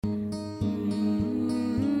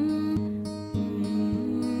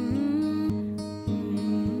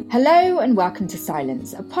Hello and welcome to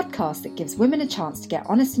Silence, a podcast that gives women a chance to get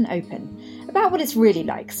honest and open about what it's really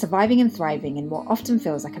like surviving and thriving in what often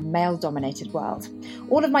feels like a male-dominated world.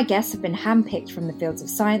 All of my guests have been handpicked from the fields of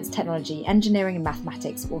science, technology, engineering and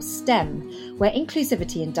mathematics, or STEM, where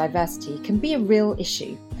inclusivity and diversity can be a real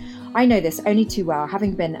issue. I know this only too well,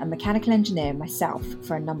 having been a mechanical engineer myself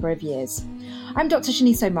for a number of years. I'm Dr.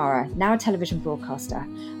 Shanice O'Mara, now a television broadcaster.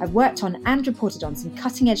 I've worked on and reported on some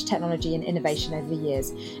cutting-edge technology and innovation over the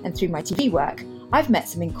years, and through my TV work, I've met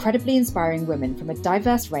some incredibly inspiring women from a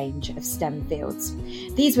diverse range of STEM fields.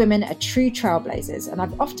 These women are true trailblazers, and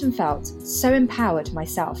I've often felt so empowered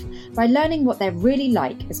myself by learning what they're really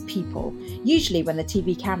like as people, usually when the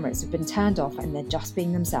TV cameras have been turned off and they're just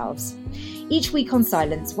being themselves. Each week on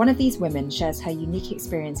Silence, one of these women shares her unique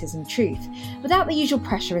experiences and truth, without the usual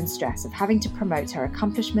pressure and stress of having to promote her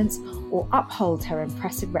accomplishments or uphold her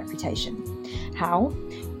impressive reputation. How?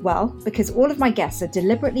 Well, because all of my guests are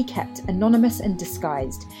deliberately kept anonymous and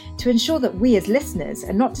disguised to ensure that we as listeners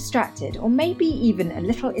are not distracted or maybe even a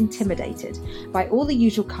little intimidated by all the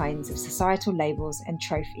usual kinds of societal labels and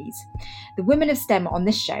trophies. The women of STEM on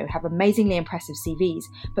this show have amazingly impressive CVs,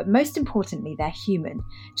 but most importantly, they're human,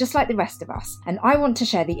 just like the rest of us. And I want to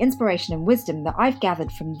share the inspiration and wisdom that I've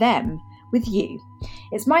gathered from them with you.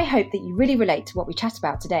 It's my hope that you really relate to what we chat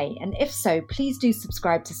about today, and if so, please do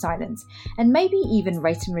subscribe to Silence and maybe even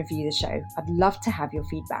rate and review the show. I'd love to have your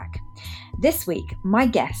feedback. This week, my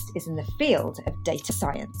guest is in the field of data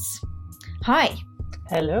science. Hi.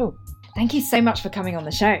 Hello. Thank you so much for coming on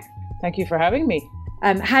the show. Thank you for having me.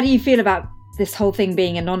 How do you feel about this whole thing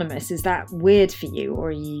being anonymous? Is that weird for you, or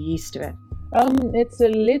are you used to it? It's a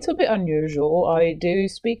little bit unusual. I do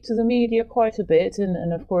speak to the media quite a bit,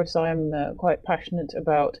 and of course I'm quite passionate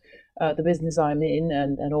about the business I'm in,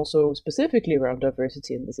 and also specifically around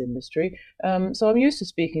diversity in this industry. So I'm used to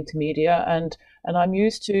speaking to media, and I'm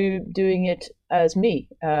used to doing it as me,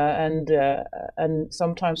 and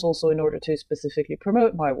sometimes also in order to specifically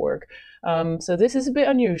promote my work. So this is a bit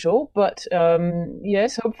unusual, but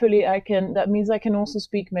yes, hopefully that means I can also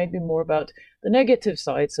speak maybe more about the negative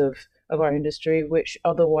sides of our industry, which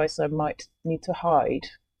otherwise I might need to hide.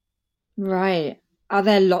 Right. Are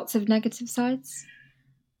there lots of negative sides?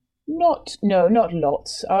 Not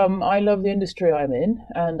lots. I love the industry I'm in,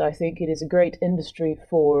 and I think it is a great industry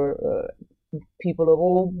for people of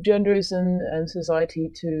all genders and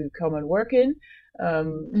society to come and work in.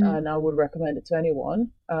 And I would recommend it to anyone.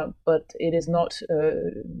 But it is not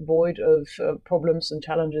void of problems and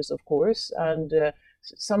challenges, of course, and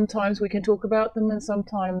sometimes we can talk about them and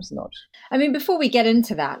sometimes not. I mean, before we get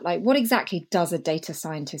into that, what exactly does a data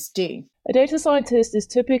scientist do? A data scientist is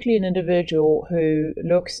typically an individual who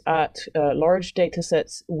looks at large data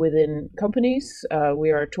sets within companies. We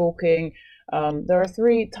are talking, there are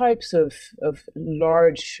three types of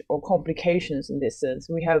large or complications in this sense.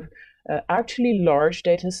 We have actually large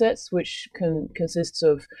data sets, which consists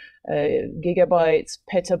of gigabytes,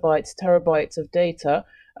 petabytes, terabytes of data,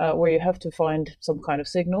 where you have to find some kind of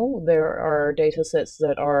signal. There are data sets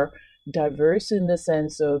that are diverse in the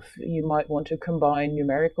sense of you might want to combine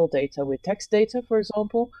numerical data with text data, for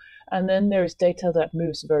example. And then there's data that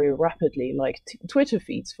moves very rapidly, like Twitter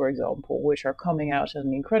feeds, for example, which are coming out at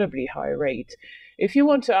an incredibly high rate. If you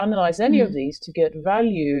want to analyze any of these to get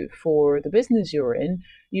value for the business you're in,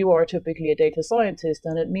 you are typically a data scientist,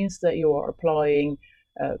 and it means that you are applying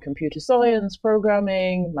computer science,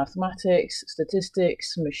 programming, mathematics,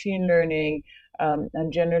 statistics, machine learning,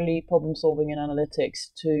 and generally problem solving and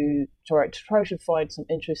analytics to try to find some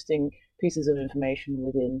interesting pieces of information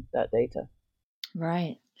within that data.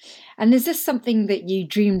 Right. And is this something that you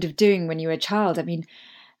dreamed of doing when you were a child? I mean,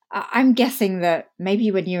 I'm guessing that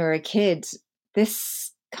maybe when you were a kid,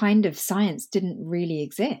 this kind of science didn't really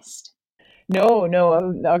exist. No,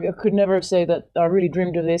 I could never say that I really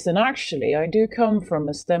dreamed of this. And actually, I do come from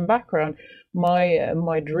a STEM background.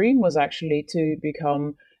 My dream was actually to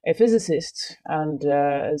become a physicist. And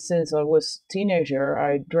since I was a teenager,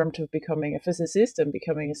 I dreamt of becoming a physicist and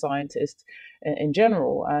becoming a scientist in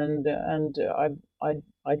general. And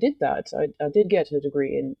I did that. I did get a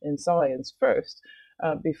degree in science first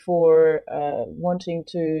before wanting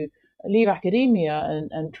to leave academia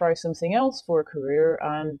and try something else for a career,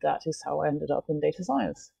 and that is how I ended up in data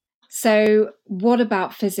science. So what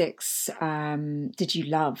about physics did you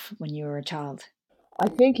love when you were a child? I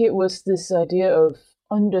think it was this idea of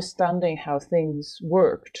understanding how things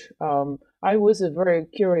worked. I was a very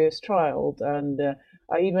curious child, and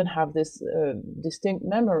I even have this distinct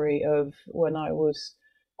memory of when I was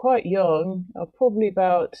quite young, probably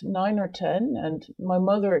about 9 or 10, and my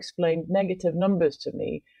mother explained negative numbers to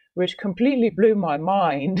me, which completely blew my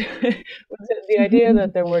mind. Was the idea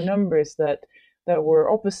that there were numbers that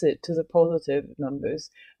were opposite to the positive numbers.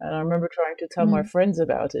 And I remember trying to tell my friends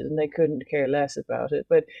about it, and they couldn't care less about it.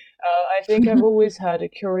 But I think I've always had a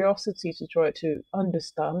curiosity to try to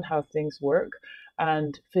understand how things work,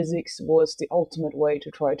 and physics was the ultimate way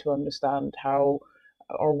to try to understand how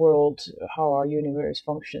our world, how our universe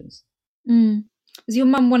functions. Was your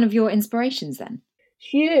mum one of your inspirations then?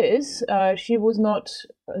 She is. She was not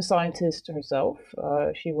a scientist herself.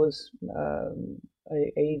 She was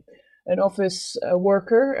an office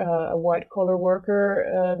worker, a white collar worker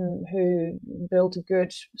who built a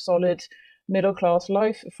good, solid middle class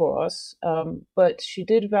life for us. But she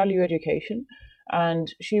did value education,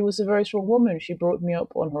 and she was a very strong woman. She brought me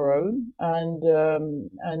up on her own,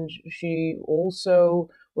 and she also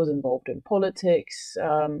was involved in politics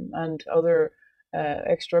and other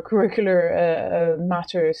extracurricular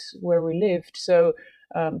matters where we lived. So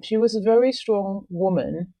she was a very strong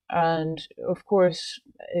woman, and of course,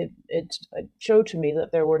 it showed to me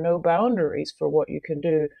that there were no boundaries for what you can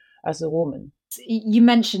do as a woman. You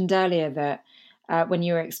mentioned earlier that when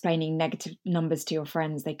you were explaining negative numbers to your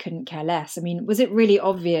friends, they couldn't care less. I mean, was it really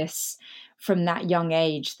obvious from that young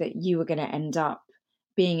age that you were going to end up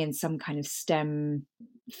being in some kind of STEM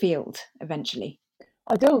field eventually?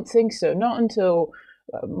 I don't think so. Not until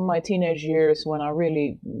my teenage years when I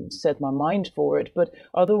really set my mind for it. But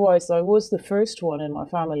otherwise, I was the first one in my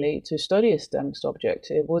family to study a STEM subject.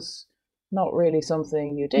 It was not really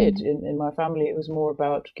something you did. In my family, it was more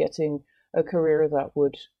about getting a career that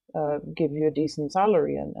would give you a decent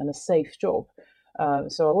salary and a safe job.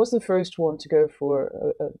 So I was the first one to go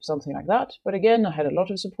for something like that. But again, I had a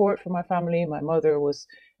lot of support from my family. My mother was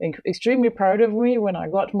extremely proud of me when I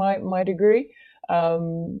got my degree.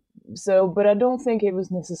 But I don't think it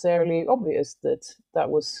was necessarily obvious that that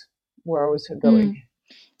was where I was going.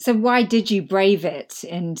 So why did you brave it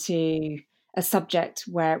into a subject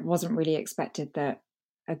where it wasn't really expected that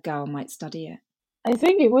a girl might study it? I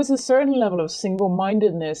think it was a certain level of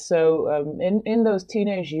single-mindedness. So in those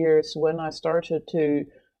teenage years, when I started to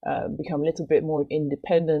become a little bit more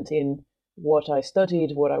independent in what I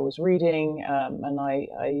studied, what I was reading, and I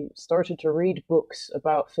started to read books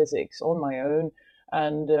about physics on my own.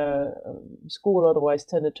 And school otherwise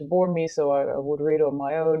tended to bore me, so I would read on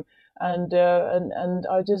my own. And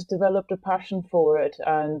I just developed a passion for it.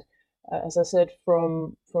 And as I said,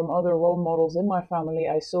 from other role models in my family,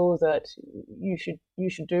 I saw that you should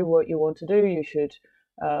do what you want to do. You should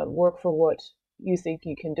work for what you think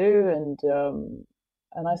you can do, and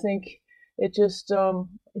I think it just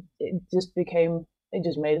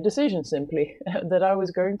made a decision simply that I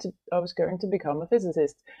was going to become a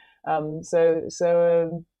physicist.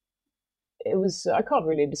 It was, I can't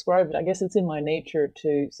really describe it. I guess it's in my nature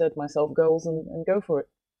to set myself goals and go for it.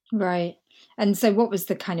 Right. And so what was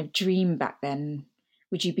the kind of dream back then?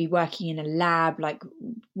 Would you be working in a lab? Like,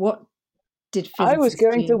 what did physicists I was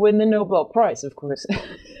going to win the Nobel Prize, of course.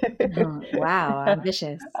 Oh, wow,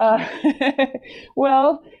 ambitious.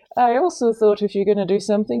 Well, I also thought if you're going to do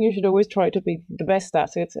something, you should always try to be the best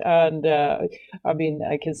at it. And I mean,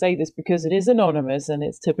 I can say this because it is anonymous, and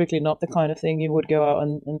it's typically not the kind of thing you would go out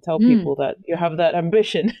and tell people that you have that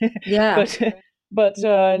ambition. Yeah. But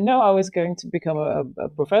no, I was going to become a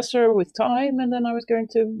professor with time, and then I was going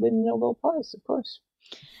to win the Nobel Prize, of course.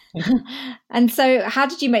 And so how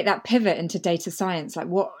did you make that pivot into data science? Like,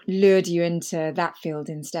 what lured you into that field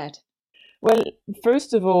instead? Well,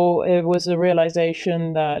 first of all, it was a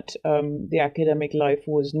realization that the academic life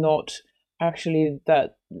was not actually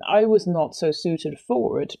that I was not so suited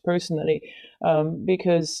for it personally,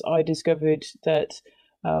 because I discovered that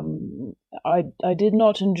I did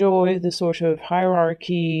not enjoy the sort of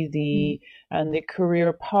hierarchy, and the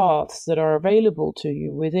career paths that are available to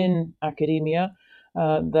you within academia.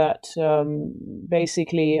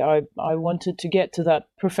 Basically I wanted to get to that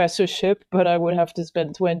professorship, but I would have to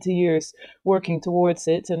spend 20 years working towards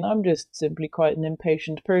it, and I'm just simply quite an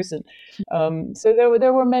impatient person. So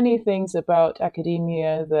there were many things about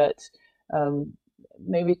academia that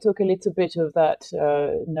maybe took a little bit of that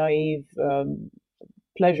naive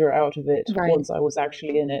pleasure out of it once I was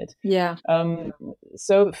actually in it. Yeah.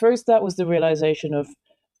 So first that was the realization of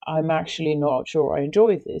I'm actually not sure I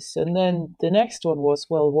enjoy this. And then the next one was,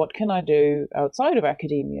 well, what can I do outside of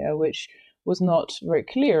academia, which was not very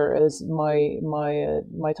clear, as my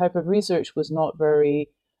type of research was not very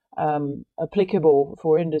applicable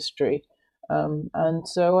for industry. And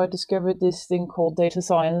so I discovered this thing called data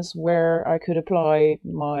science, where I could apply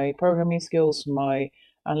my programming skills, my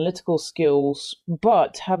analytical skills,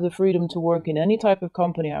 but have the freedom to work in any type of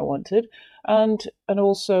company I wanted, and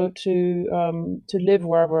also to live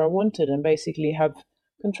wherever I wanted and basically have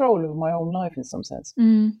control over my own life in some sense.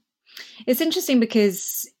 It's interesting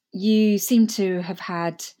because you seem to have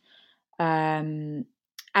had,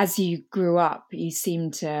 as you grew up, you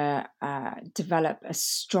seem to develop a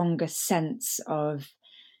stronger sense of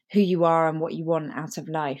who you are and what you want out of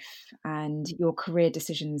life. And your career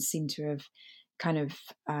decisions seem to have kind of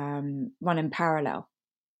run in parallel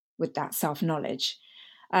with that self-knowledge.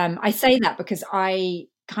 I say that because I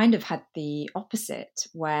kind of had the opposite,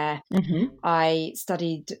 where I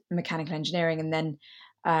studied mechanical engineering and then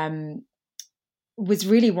was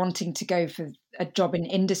really wanting to go for a job in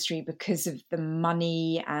industry because of the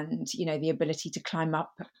money and, you know, the ability to climb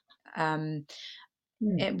up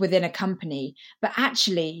within a company. But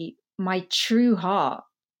actually, my true heart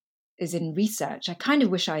is in research. I kind of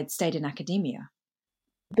wish I had stayed in academia.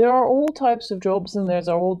 There are all types of jobs and there's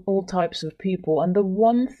all types of people. And the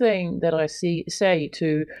one thing that I say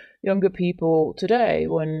to younger people today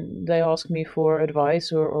when they ask me for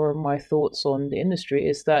advice or my thoughts on the industry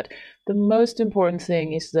is that the most important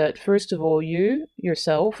thing is that, first of all, you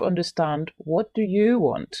yourself understand, what do you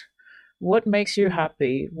want? What makes you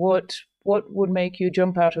happy? What would make you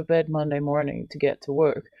jump out of bed Monday morning to get to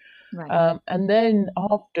work? Right. And then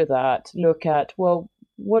after that, look at, well,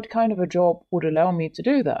 what kind of a job would allow me to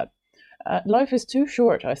do that? Life is too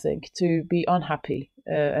short, I think, to be unhappy.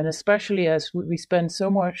 And especially as we spend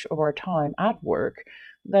so much of our time at work,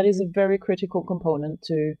 that is a very critical component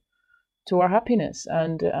to our happiness.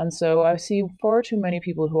 And so I see far too many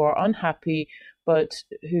people who are unhappy, but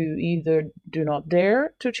who either do not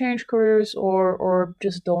dare to change careers or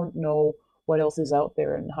just don't know what else is out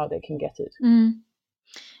there and how they can get it.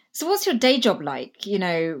 So what's your day job like? You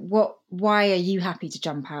know, why are you happy to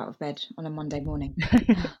jump out of bed on a Monday morning?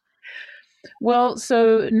 Well,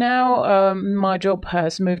 so now my job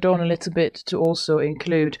has moved on a little bit to also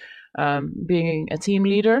include being a team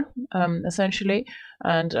leader, essentially,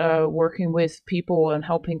 and working with people and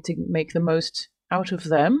helping to make the most out of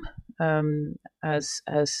them as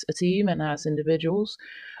a team and as individuals.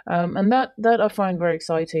 And that I find very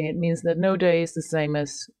exciting. It means that no day is the same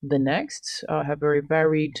as the next. I have very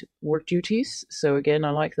varied work duties. So again, I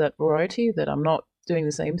like that variety, that I'm not doing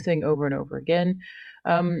the same thing over and over again.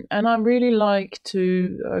 And I really like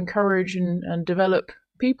to encourage and develop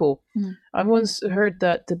people. I once heard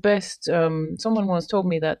that the best, someone once told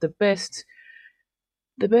me that the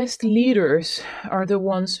best leaders are the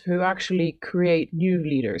ones who actually create new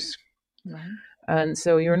leaders. Right. And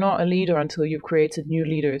so you're not a leader until you've created new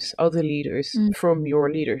leaders, other leaders from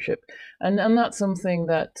your leadership. And that's something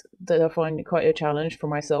that I find quite a challenge for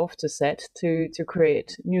myself to set, to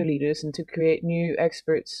create new leaders and to create new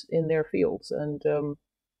experts in their fields. And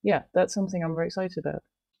yeah, that's something I'm very excited about.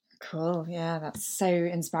 Cool. Yeah, that's so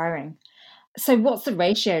inspiring. So what's the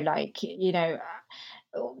ratio like? You know,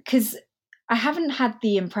 because I haven't had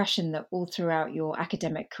the impression that all throughout your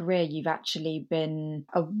academic career you've actually been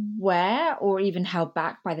aware or even held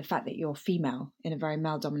back by the fact that you're female in a very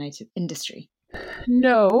male-dominated industry.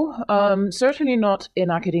 No, certainly not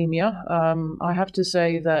in academia. I have to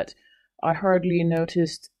say that I hardly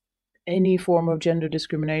noticed any form of gender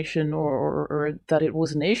discrimination or that it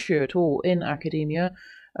was an issue at all in academia.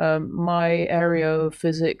 My area of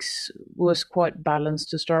physics was quite balanced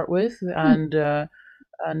to start with,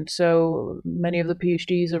 and so many of the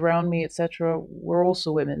PhDs around me, etc., were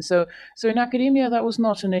also women. So in academia, that was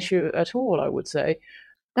not an issue at all, I would say.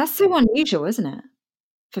 That's so unusual, isn't it,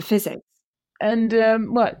 for physics? And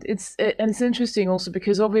it's interesting also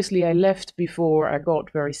because obviously I left before I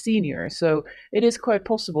got very senior, so it is quite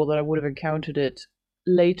possible that I would have encountered it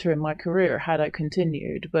later in my career had I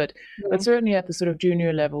continued. But certainly at the sort of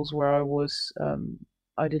junior levels where I was,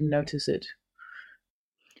 I didn't notice it.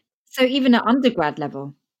 So even at undergrad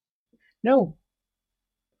level? No.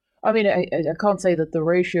 I mean, I can't say that the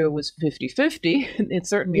ratio was 50-50. It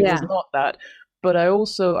certainly was not that. But I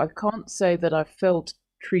can't say that I felt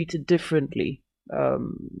treated differently,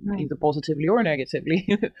 either positively or negatively,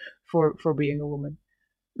 for being a woman.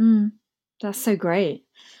 That's so great.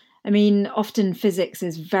 I mean, often physics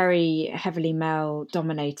is very heavily male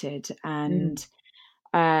dominated, and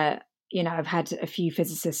you know, I've had a few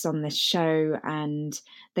physicists on this show and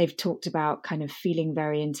they've talked about kind of feeling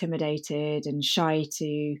very intimidated and shy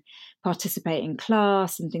to participate in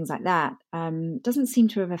class and things like that. Doesn't seem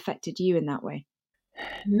to have affected you in that way.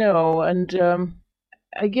 No, and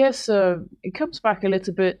I guess it comes back a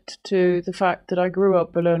little bit to the fact that I grew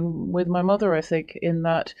up alone with my mother, I think, in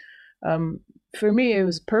that for me, it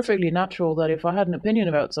was perfectly natural that if I had an opinion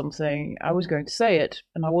about something, I was going to say it,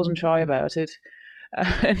 and I wasn't shy about it.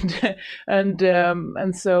 And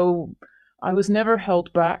and so I was never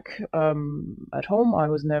held back at home. I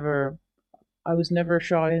was never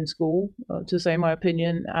shy in school to say my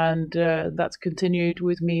opinion, and that's continued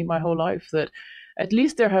with me my whole life. That at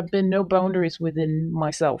least there have been no boundaries within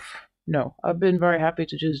myself. No, I've been very happy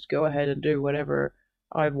to just go ahead and do whatever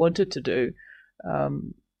I wanted to do.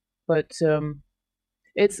 Um, but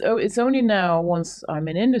it's only now, once I'm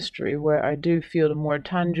in industry, where I do feel a more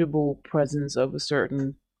tangible presence of a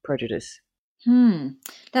certain prejudice.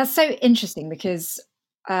 That's so interesting because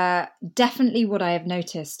definitely what I have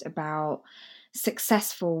noticed about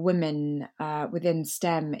successful women within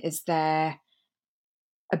STEM is their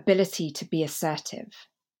ability to be assertive.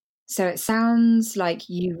 So it sounds like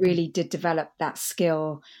you really did develop that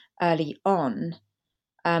skill early on,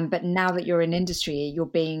 but now that you're in industry, you're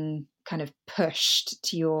being kind of pushed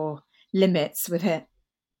to your limits with it.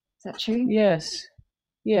 Is that true? Yes,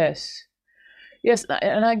 yes, yes,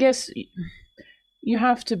 and I guess you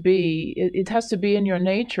have to be. It has to be in your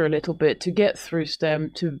nature a little bit to get through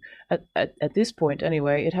STEM. To at this point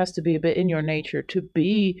anyway, it has to be a bit in your nature to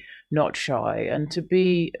be not shy and to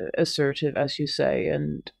be assertive, as you say,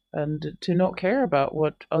 and to not care about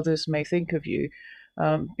what others may think of you,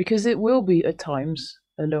 because it will be at times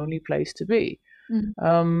a lonely place to be.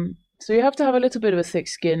 So you have to have a little bit of a thick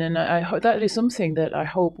skin, and that is something that I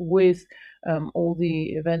hope with all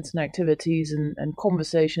the events and activities and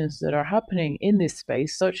conversations that are happening in this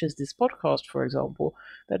space, such as this podcast, for example,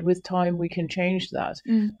 that with time we can change that.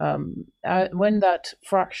 When that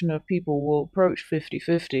fraction of people will approach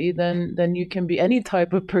 50-50, then you can be any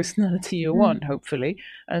type of personality you want, hopefully,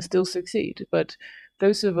 and still succeed. But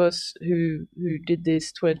those of us who did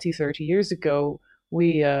this 20, 30 years ago,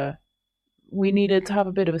 we needed to have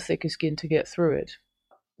a bit of a thicker skin to get through it.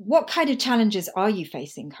 What kind of challenges are you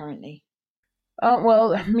facing currently?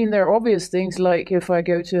 Well, I mean, there are obvious things like if I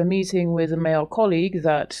go to a meeting with a male colleague,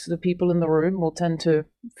 that the people in the room will tend to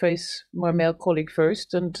face my male colleague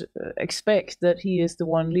first and expect that he is the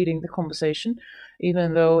one leading the conversation,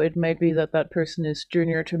 even though it may be that that person is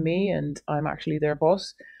junior to me and I'm actually their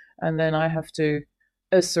boss. And then I have to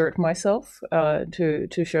assert myself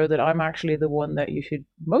to show that I'm actually the one that you should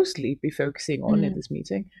mostly be focusing on in this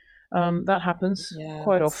meeting. That happens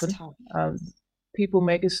quite often. People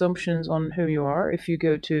make assumptions on who you are. If you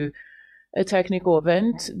go to a technical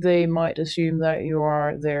event, they might assume that you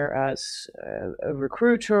are there as a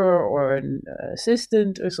recruiter or an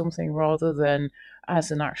assistant or something rather than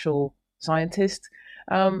as an actual scientist.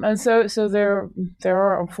 And so there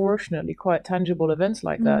are unfortunately quite tangible events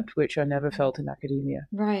like that, which I never felt in academia.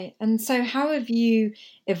 Right. And so how have you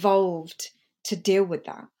evolved to deal with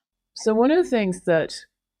that? So one of the things that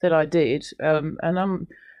I did, and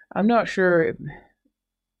I'm not sure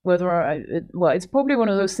whether it's probably one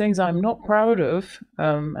of those things I'm not proud of,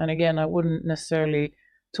 and again, I wouldn't necessarily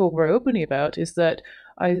talk very openly about, is that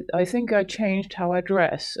I think I changed how I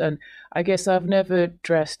dress, and I guess I've never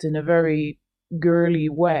dressed in a very girly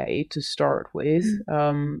way to start with,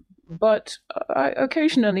 but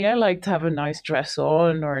occasionally I like to have a nice dress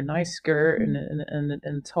on or a nice skirt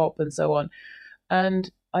and top and so on,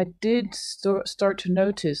 and I did start to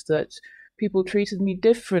notice that people treated me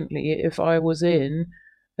differently if I was in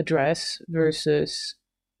a dress versus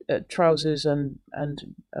trousers and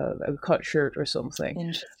a cut shirt or something.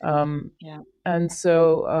 Interesting. And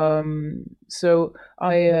so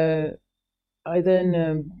I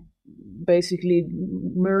then basically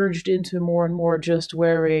merged into more and more just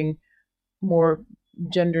wearing more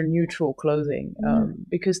gender neutral clothing,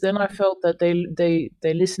 because then I felt that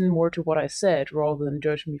they listened more to what I said rather than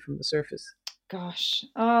judge me from the surface. Gosh,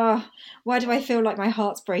 why do I feel like my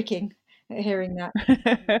heart's breaking at hearing that?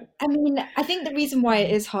 I mean, I think the reason why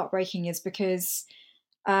it is heartbreaking is because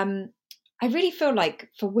I really feel like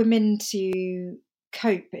for women to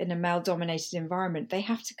cope in a male-dominated environment, they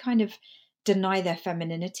have to kind of deny their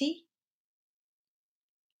femininity.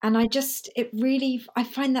 And I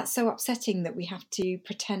find that so upsetting that we have to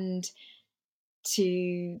pretend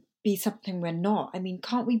to be something we're not. I mean,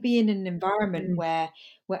 can't we be in an environment where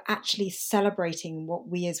we're actually celebrating what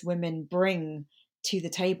we as women bring to the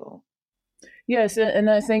table? Yes, and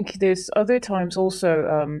I think there's other times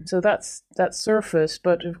also. So that's surface,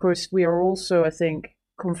 but of course we are also, I think,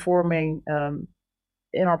 conforming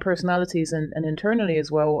in our personalities and internally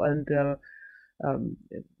as well. And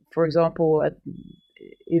for example,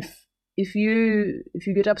 if you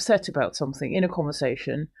get upset about something in a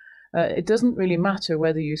conversation, it doesn't really matter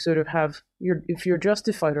whether you sort of if you're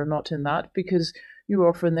justified or not in that, because you're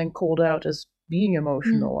often then called out as being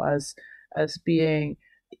emotional, as as being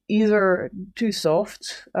either too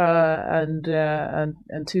soft and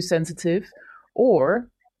too sensitive, or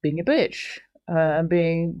being a bitch and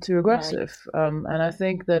being too Right. aggressive. And I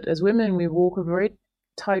think that as women, we walk a very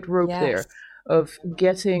tight rope Yes. there of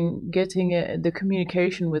getting the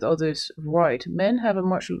communication with others right. Men have a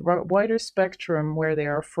much wider spectrum where they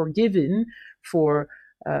are forgiven for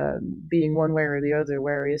being one way or the other,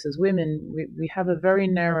 whereas as women, we have a very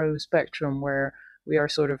narrow spectrum where we are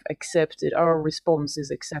sort of accepted. Our response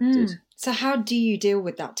is accepted. So how do you deal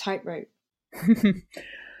with that tightrope?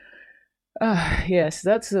 Yes,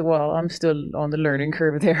 well, I'm still on the learning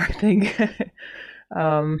curve there, I think.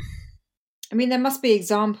 um, I mean, there must be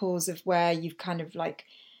examples of where you've kind of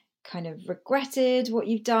regretted what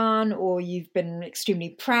you've done, or you've been extremely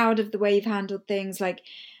proud of the way you've handled things. Like,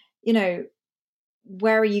 you know,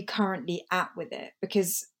 where are you currently at with it?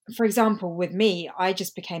 Because, for example, with me, I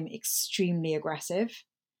just became extremely aggressive.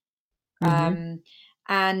 mhm. Um,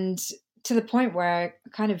 and to the point where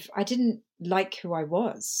I didn't like who I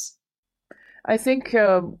was. I think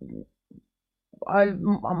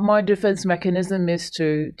my defense mechanism is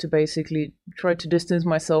to basically try to distance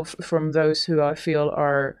myself from those who I feel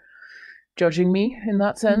are judging me in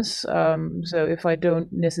that sense. So if I don't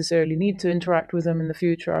necessarily need to interact with them in the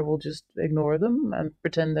future, I will just ignore them and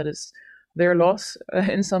pretend that it's their loss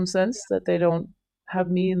in some sense, that they don't have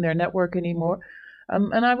me in their network anymore.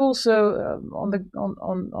 And I've also,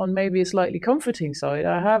 on maybe a slightly comforting side,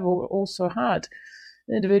 I have also had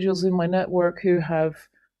individuals in my network who have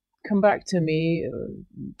come back to me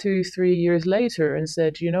 2, 3 years later and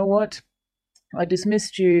said, you know what, I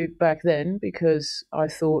dismissed you back then because I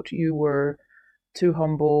thought you were too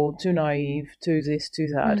humble, too naive, too this, too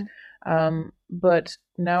that. Mm. But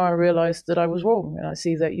now I realize that I was wrong, and I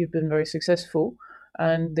see that you've been very successful,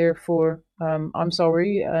 and therefore I'm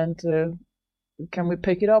sorry. And can we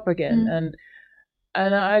pick it up again? Mm.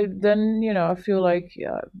 And I then I feel like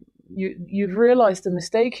you've realized a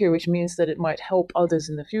mistake here, which means that it might help others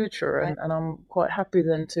in the future, Right. and I'm quite happy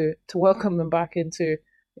then to welcome them back into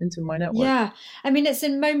my network. Yeah. I mean, it's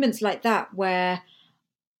in moments like that where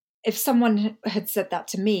if someone had said that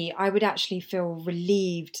to me, I would actually feel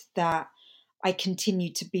relieved that I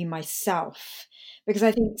continue to be myself. Because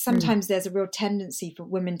I think Mm, sometimes there's a real tendency for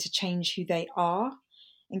women to change who they are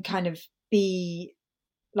and kind of be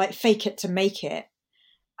like fake it to make it.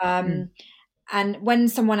 mm, Um, and when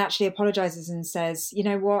someone actually apologizes and says, you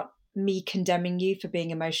know what, me condemning you for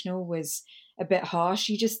being emotional was a bit harsh,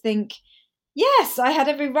 you just think, yes, I had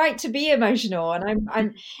every right to be emotional.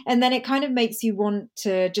 And then it kind of makes you want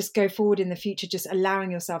to just go forward in the future, just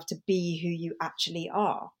allowing yourself to be who you actually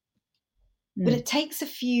are. But mm, it takes a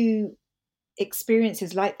few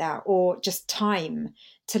experiences like that, or just time,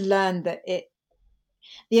 to learn that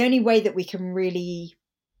the only way that we can really,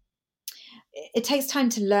 it takes time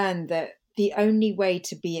to learn that the only way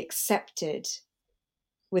to be accepted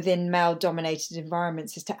within male dominated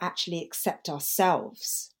environments is to actually accept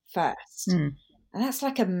ourselves first. mm. And that's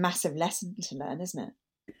like a massive lesson to learn, isn't it?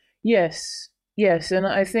 Yes, yes, and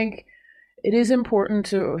I think it is important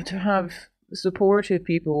to have supportive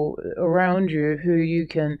people around you who you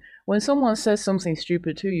can, when someone says something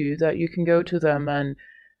stupid to you, that you can go to them and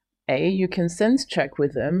you can sense check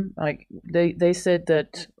with them. Like they said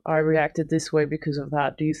that I reacted this way because of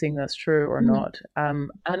that. Do you think that's true or Mm. not?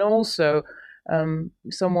 And also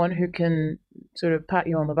someone who can sort of pat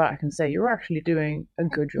you on the back and say you're actually doing a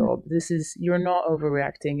good job. You're not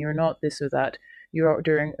overreacting. You're not this or that. You're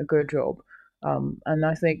doing a good job. And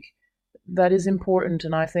I think that is important.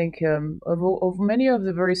 And I think of many of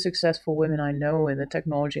the very successful women I know in the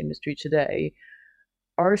technology industry today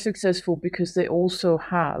are successful because they also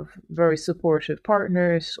have very supportive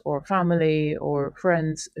partners or family or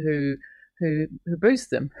friends who boost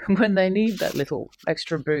them when they need that little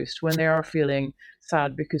extra boost, when they are feeling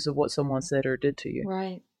sad because of what someone said or did to you.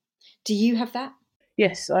 Right. Do you have that?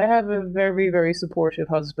 Yes, I have a very, very supportive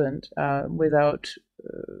husband without,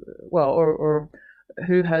 or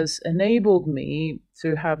who has enabled me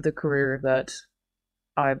to have the career that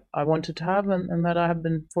I wanted to have and that I have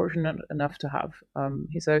been fortunate enough to have.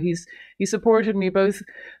 So he supported me both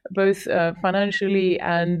financially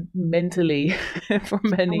and mentally for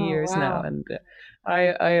many Oh, years now, wow. and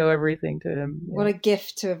I owe everything to him. What Yeah. a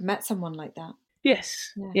gift to have met someone like that.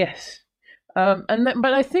 Yes, Yeah. yes.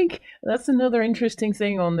 But I think that's another interesting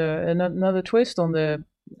thing on another twist on the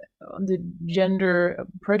gender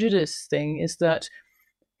prejudice thing is that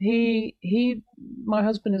he my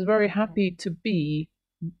husband is very happy to be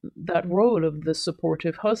that role of the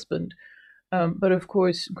supportive husband. But of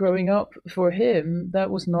course, growing up for him,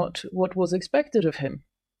 that was not what was expected of him.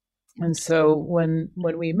 And so when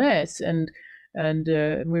we met and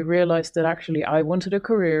we realized that actually I wanted a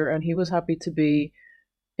career and he was happy to be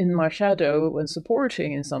in my shadow and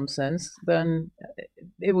supporting in some sense, then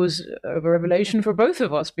it was a revelation for both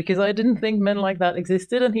of us, because I didn't think men like that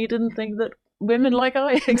existed and he didn't think that women like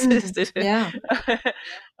I existed. Yeah.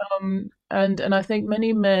 And I think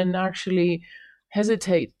many men actually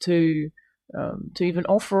hesitate to even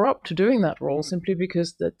offer up to doing that role simply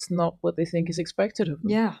because that's not what they think is expected of them.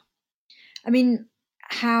 Yeah. I mean,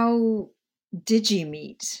 how did you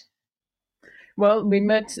meet? Well, we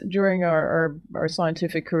met during our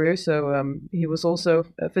scientific career. So he was also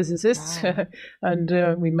a physicist, Wow.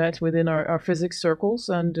 and we met within our physics circles.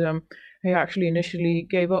 And he actually initially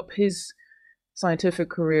gave up his scientific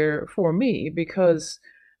career for me, because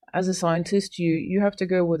as a scientist, you have to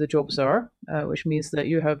go where the jobs are, which means that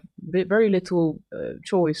you have very little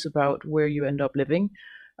choice about where you end up living.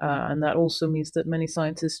 And that also means that many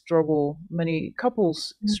scientists struggle, many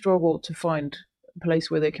couples struggle to find a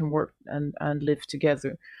place where they can work and live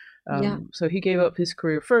together. Yeah. So he gave up his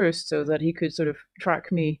career first so that he could sort of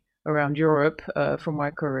track me around Europe for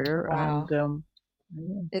my career. Wow. And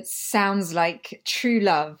It sounds like true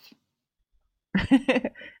love.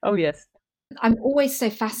 oh, yes. I'm always so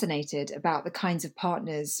fascinated about the kinds of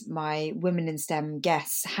partners my Women in STEM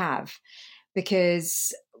guests have,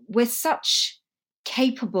 because we're such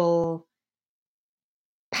capable,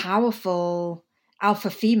 powerful alpha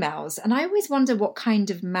females. And I always wonder what kind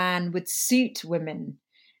of man would suit women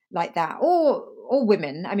like that, or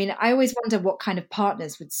women. I mean, I always wonder what kind of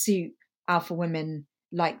partners would suit alpha women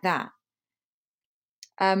like that.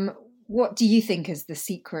 What do you think is the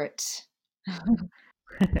secret?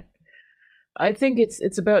 I think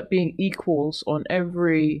it's about being equals on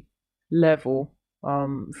every level,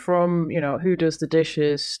 from who does the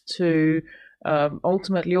dishes to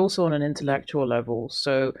ultimately also on an intellectual level.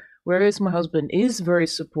 So whereas my husband is very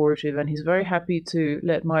supportive and he's very happy to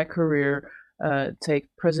let my career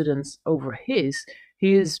take precedence over his,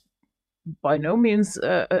 he is by no means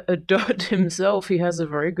a dud himself. He has a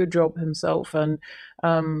very good job himself, and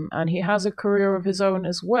he has a career of his own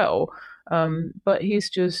as well. But he's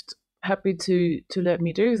just happy to let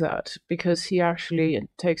me do that, because he actually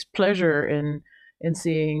takes pleasure in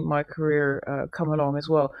seeing my career come along as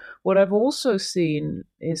well. What I've also seen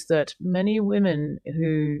is that many women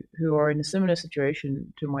who are in a similar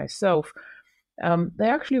situation to myself, they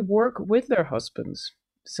actually work with their husbands.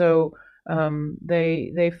 So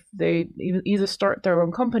they either start their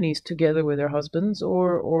own companies together with their husbands,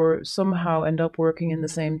 or somehow end up working in the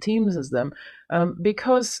same teams as them,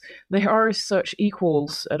 because they are such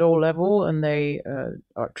equals at all level, and they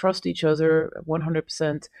trust each other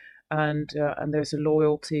 100%. And there's a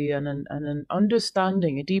loyalty and an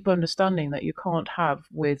understanding, a deep understanding that you can't have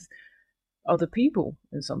with other people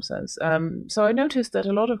in some sense. So I noticed that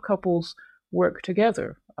a lot of couples work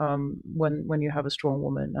together when you have a strong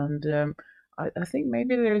woman, and I think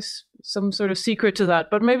maybe there's some sort of secret to that,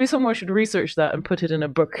 but maybe someone should research that and put it in a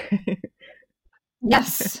book.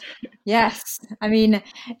 Yes, yes. I mean,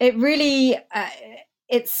 it really,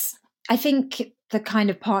 it's, I think the kind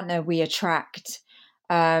of partner we attract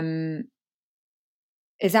um,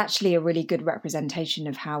 is actually a really good representation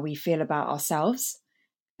of how we feel about ourselves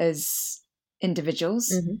as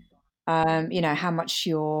individuals. How much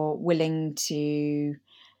you're willing to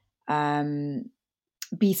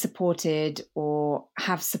be supported or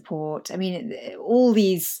have support. I mean, all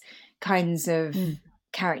these kinds of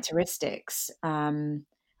characteristics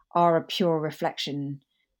are a pure reflection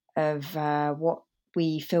of what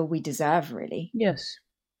we feel we deserve, really. Yes.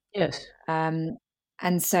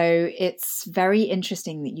 And so it's very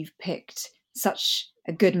interesting that you've picked such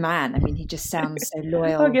a good man. I mean, he just sounds so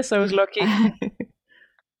loyal. I guess I was lucky.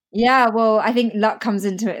 Yeah, well, I think luck comes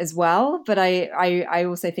into it as well, but I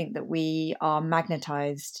also think that we are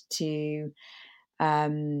magnetized to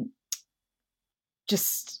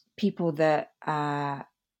just people that are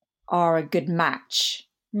a good match,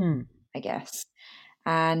 I guess.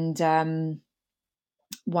 And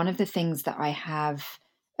one of the things that I have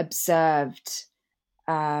observed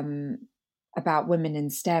about women in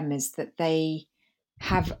STEM is that they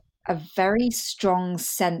have a very strong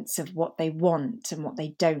sense of what they want and what they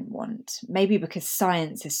don't want. Maybe because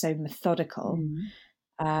science is so methodical,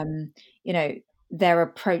 their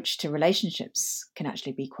approach to relationships can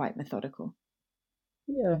actually be quite methodical.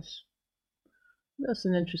 Yes, that's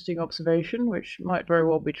an interesting observation, which might very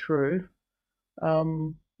well be true.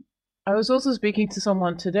 I was also speaking to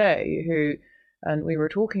someone today and we were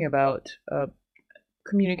talking about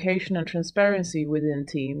communication and transparency within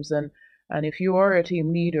teams, and if you are a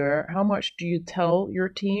team leader, how much do you tell your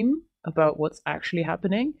team about what's actually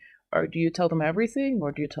happening? or do you tell them everything,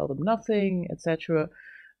 or do you tell them nothing, etc.?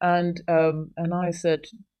 And I said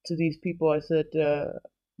to these people, I said,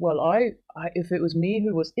 well, if it was me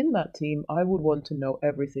who was in that team, I would want to know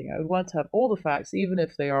everything. I would want to have all the facts, even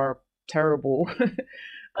if they are terrible.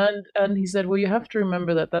 And he said, well, you have to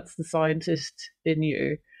remember that that's the scientist in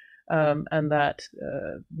you, and that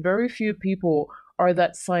very few people are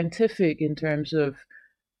that scientific in terms of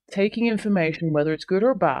taking information, whether it's good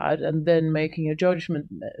or bad, and then making a judgment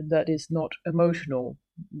that is not emotional,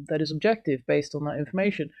 that is objective based on that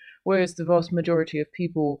information. Whereas the vast majority of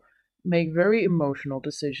people make very emotional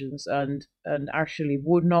decisions and actually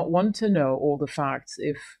would not want to know all the facts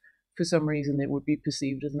if for some reason it would be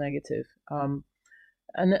perceived as negative.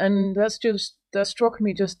 And that struck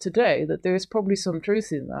me just today, that there is probably some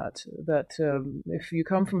truth in that if you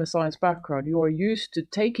come from a science background, you are used to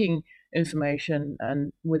taking information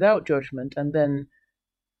and without judgment, and then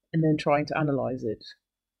trying to analyze it.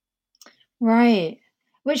 Right.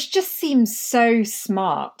 Which just seems so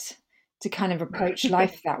smart to kind of approach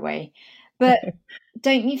life that way. But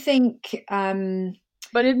don't you think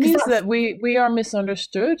but it means that we are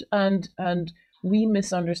misunderstood, and we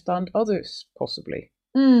misunderstand others, possibly.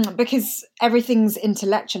 Because everything's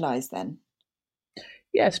intellectualized then.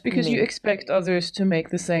 Yes, because you expect others to make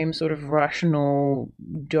the same sort of rational,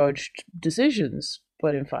 judged decisions,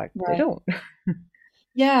 but in fact, they don't.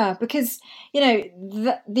 Yeah, because,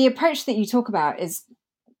 the approach that you talk about is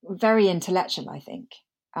very intellectual, I think,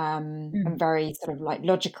 and very sort of like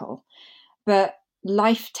logical. But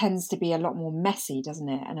life tends to be a lot more messy, doesn't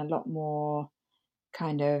it? And a lot more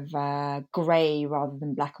kind of grey rather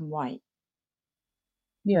than black and white.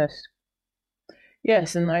 Yes.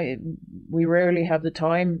 Yes, and we rarely have the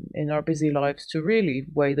time in our busy lives to really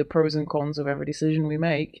weigh the pros and cons of every decision we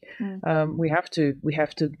make. We have to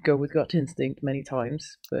go with gut instinct many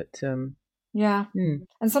times, but and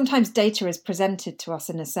sometimes data is presented to us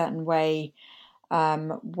in a certain way,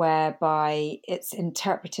 whereby it's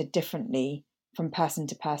interpreted differently from person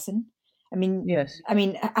to person. I mean, yes.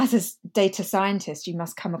 As a data scientist, you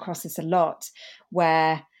must come across this a lot,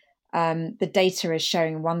 where the data is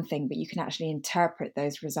showing one thing, but you can actually interpret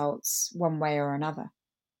those results one way or another.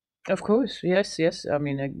 Of course, yes. I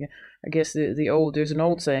mean, I guess there's an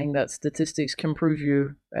old saying that statistics can prove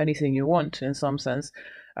you anything you want in some sense,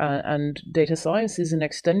 and data science is an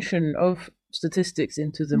extension of statistics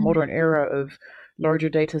into the modern era of larger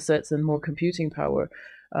data sets and more computing power.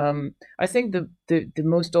 I think the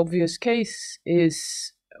most obvious case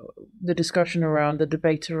is the discussion around the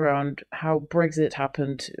debate around how Brexit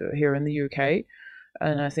happened here in the UK,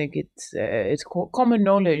 and I think it's common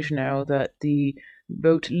knowledge now that the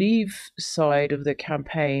Vote Leave side of the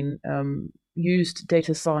campaign used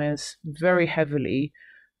data science very heavily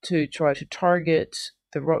to try to target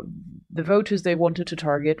the voters they wanted to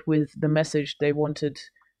target with the message they wanted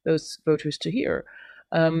those voters to hear.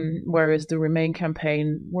 Whereas the Remain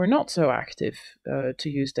campaign were not so active to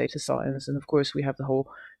use data science. And of course, we have the whole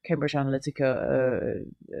Cambridge Analytica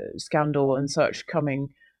scandal and such coming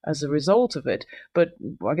as a result of it. But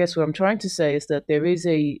I guess what I'm trying to say is that there is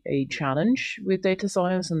a challenge with data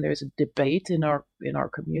science, and there's a debate in our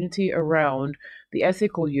community around the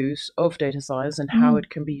ethical use of data science and how it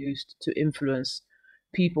can be used to influence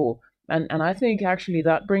people. And I think actually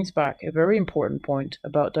that brings back a very important point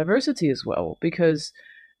about diversity as well, because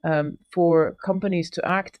for companies to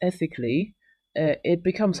act ethically, it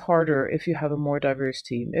becomes harder if you have a more diverse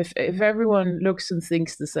team. If everyone looks and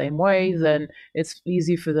thinks the same way, then it's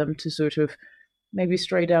easy for them to sort of maybe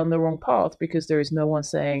stray down the wrong path, because there is no one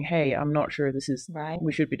saying, hey, I'm not sure this is right,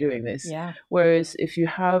 we should be doing this. Yeah. Whereas if you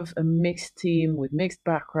have a mixed team with mixed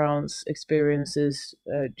backgrounds, experiences,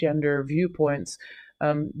 gender, viewpoints,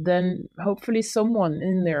 then hopefully someone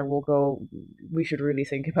in there will go, we should really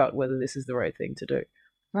think about whether this is the right thing to do.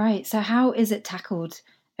 Right. So how is it tackled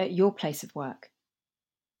at your place of work?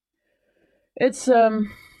 It's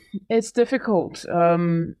difficult.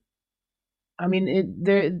 I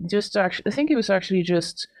think it was actually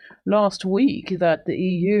just last week that the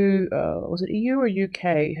EU, was it EU or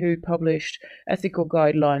UK, who published ethical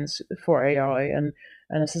guidelines for AI. And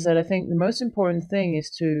as I said, I think the most important thing is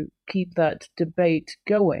to keep that debate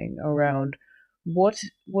going around what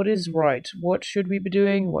is right, what should we be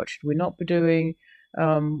doing, what should we not be doing,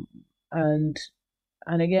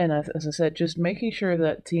 and again, as I said, just making sure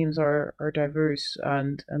that teams are diverse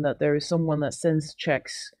and that there is someone that sense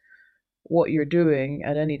checks what you're doing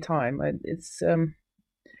at any time.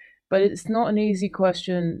 But it's not an easy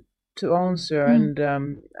question to answer, and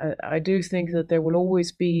I do think that there will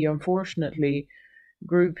always be, unfortunately,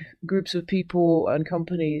 groups of people and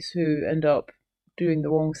companies who end up doing the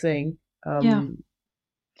wrong thing.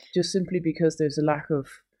 just simply because there's a lack of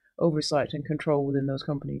oversight and control within those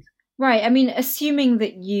companies. Right. I mean, assuming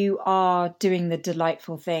that you are doing the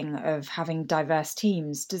delightful thing of having diverse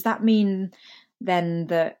teams, does that mean then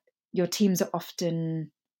that your teams are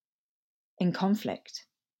often in conflict?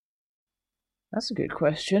 That's a good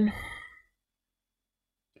question.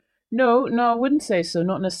 No, I wouldn't say so.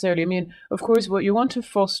 Not necessarily. I mean, of course, what you want to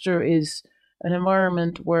foster is an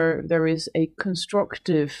environment where there is a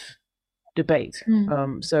constructive debate.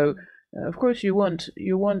 So, of course, you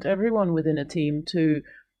want everyone within a team to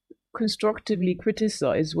constructively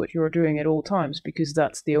criticize what you're doing at all times, because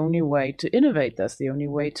that's the only way to innovate. That's the only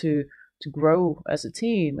way to grow as a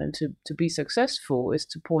team and to be successful, is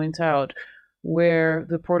to point out where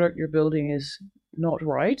the product you're building is not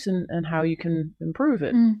right, and how you can improve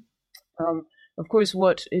it. Of course,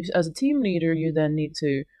 what if as a team leader you then need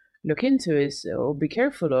to look into is, or be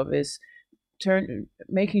careful of, is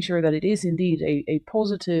making sure that it is indeed a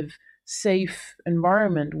positive, safe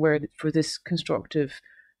environment where for this constructive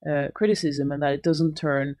criticism, and that it doesn't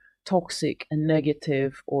turn toxic and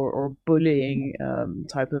negative, or bullying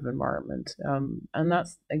type of environment. And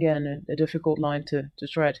that's, again, a difficult line to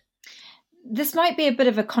tread. This might be a bit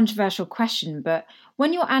of a controversial question, but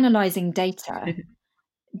when you're analysing data,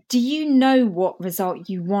 do you know what result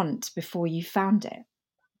you want before you found it?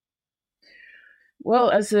 Well,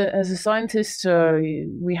 as a scientist,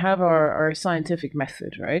 we have our scientific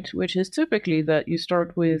method, right? Which is typically that you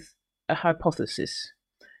start with a hypothesis.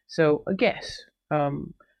 So a guess.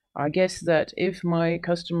 I guess that if my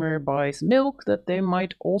customer buys milk, that they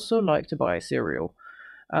might also like to buy cereal.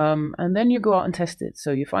 And then you go out and test it.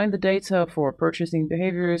 So you find the data for purchasing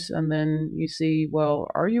behaviors, and then you see, well,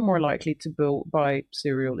 are you more likely to buy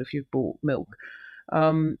cereal if you've bought milk?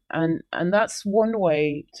 And that's one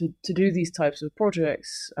way to do these types of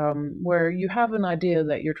projects, where you have an idea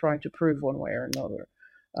that you're trying to prove one way or another.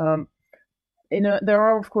 There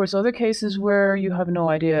are, of course, other cases where you have no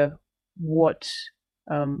idea what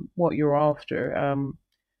you're after.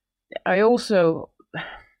 I also,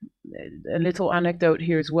 a little anecdote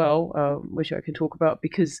here as well, which I can talk about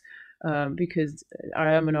because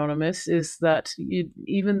I am anonymous, is that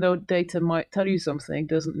even though data might tell you something,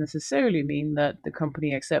 doesn't necessarily mean that the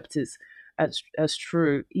company accepts it as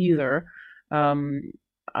true either.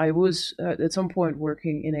 I was at some point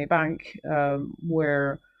working in a bank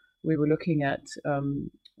where we were looking at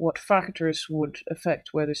what factors would affect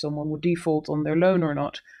whether someone would default on their loan or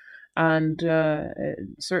not. And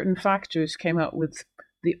certain factors came out with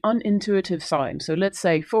the unintuitive sign. So let's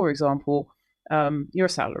say, for example, your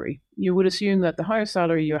salary. You would assume that the higher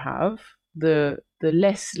salary you have, the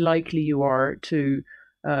less likely you are to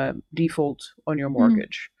default on your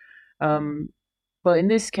mortgage. But in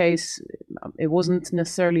this case, it wasn't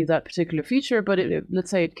necessarily that particular feature, but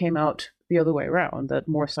let's say it came out the other way around, that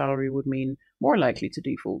more salary would mean more likely to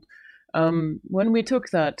default. When we took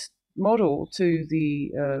that model to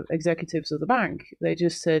the executives of the bank, they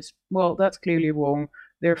just said, well, that's clearly wrong,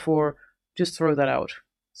 therefore just throw that out.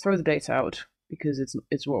 Throw the data out, because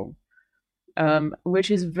it's wrong.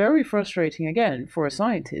 Which is very frustrating, again, for a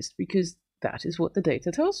scientist, because that is what the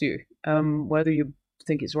data tells you. Whether you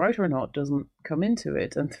think it's right or not doesn't come into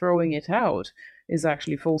it, and throwing it out is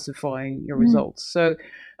actually falsifying your results. So,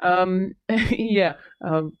 yeah,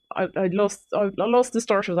 I lost the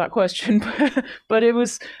start of that question, but it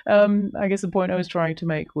was, I guess the point I was trying to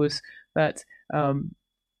make was that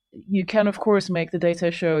you can, of course, make the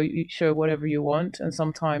data show whatever you want, and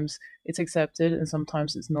sometimes it's accepted and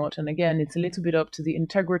sometimes it's not. And again, it's a little bit up to the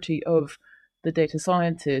integrity of the data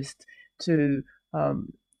scientist to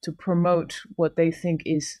promote what they think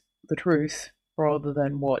is the truth, rather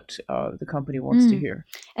than what the company wants to hear.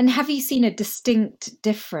 And have you seen a distinct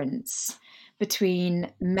difference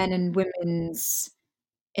between men and women's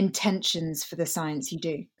intentions for the science you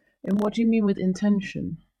do? And what do you mean with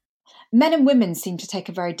intention? Men and women seem to take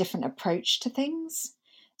a very different approach to things.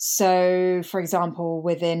 So, for example,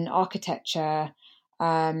 within architecture,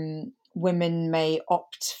 women may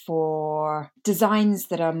opt for designs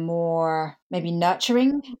that are more maybe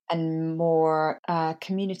nurturing and more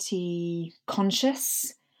community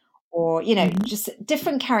conscious, or, just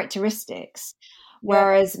different characteristics.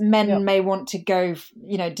 Whereas men may want to go,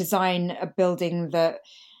 design a building that,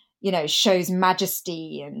 shows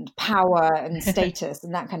majesty and power and status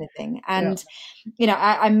and that kind of thing. And,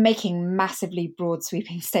 I'm making massively broad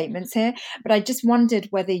sweeping statements here, but I just wondered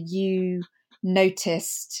whether you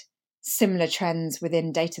noticed similar trends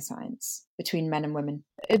within data science between men and women.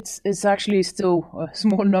 It's actually still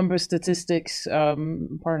small number statistics,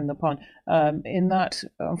 pardon the pun, in that,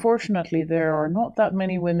 unfortunately, there are not that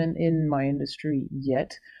many women in my industry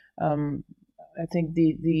yet. I think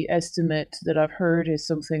the estimate that I've heard is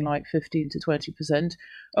something like 15 to 20%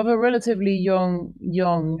 of a relatively young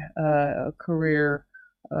career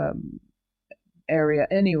um, area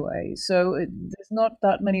anyway. So there's not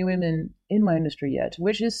that many women in my industry yet,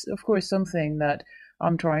 which is of course something that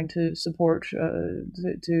I'm trying to support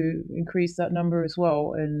to increase that number as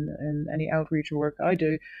well in any outreach work I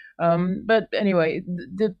do. But anyway,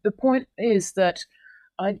 the point is that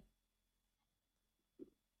I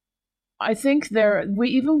I think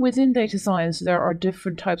even within data science there are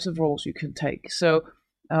different types of roles you can take. So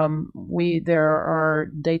there are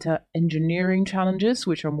data engineering challenges,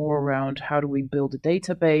 which are more around how do we build a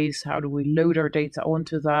database, how do we load our data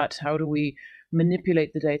onto that, how do we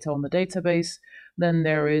manipulate the data on the database. Then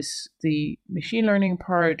there is the machine learning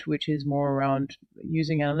part, which is more around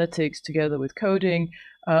using analytics together with coding.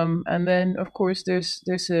 And then, of course,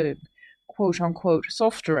 there's a quote unquote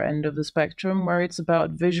softer end of the spectrum where it's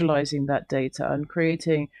about visualizing that data and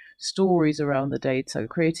creating stories around the data,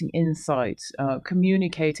 creating insights,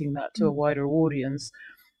 communicating that to a wider audience.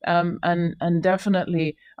 And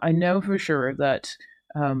definitely, I know for sure that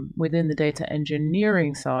within the data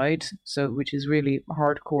engineering side, so which is really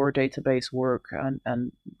hardcore database work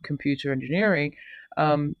and computer engineering,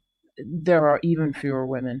 there are even fewer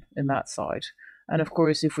women in that side. And of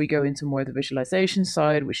course, if we go into more the visualization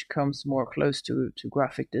side, which comes more close to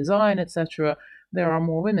graphic design, etc., there are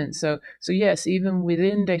more women. So yes, even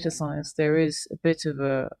within data science, there is a bit of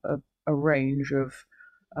a range of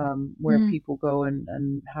where people go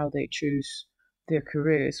and how they choose their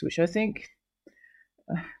careers, which I think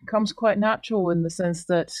comes quite natural in the sense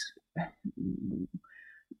that,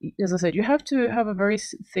 as I said, you have to have a very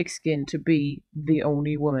thick skin to be the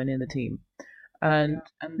only woman in the team. And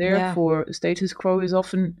therefore status quo is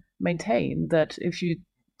often maintained that if you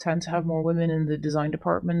tend to have more women in the design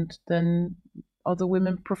department, then other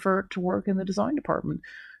women prefer to work in the design department,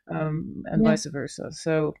 and vice versa.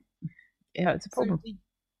 So yeah, it's a problem. So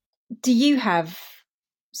do you have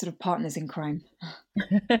sort of partners in crime?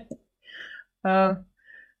 Well,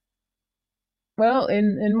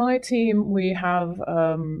 in my team, we have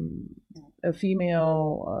a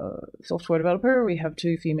female software developer. We have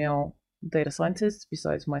 2 female data scientists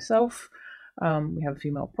besides myself. We have a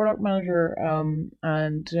female product manager,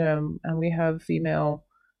 and we have female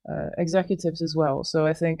executives as well. So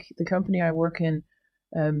I think the company I work in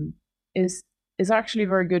is actually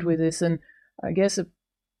very good with this. And I guess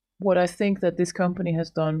what I think that this company has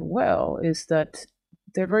done well is that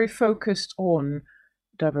they're very focused on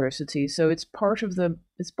diversity. So it's part of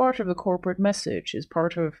the corporate message. It's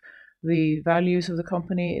part of the values of the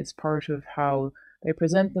company. It's part of how they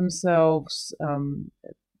present themselves.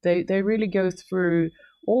 They really go through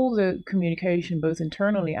all the communication, both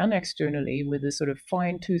internally and externally, with a sort of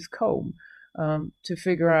fine-tooth comb to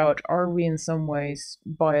figure out, are we in some ways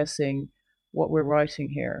biasing what we're writing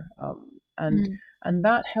here? And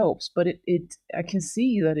that helps. But I can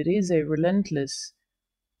see that it is a relentless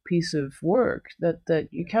piece of work that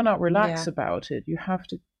you cannot relax about it. You have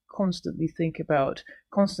to constantly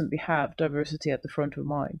have diversity at the front of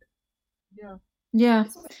mind. Yeah.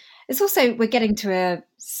 It's also, we're getting to a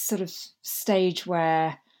sort of stage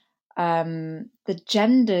where the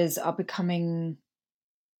genders are becoming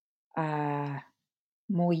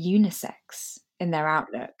more unisex in their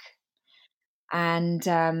outlook. And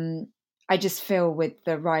I just feel with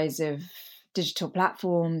the rise of digital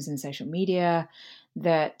platforms and social media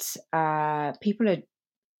that people are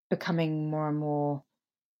becoming more and more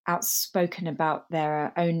outspoken about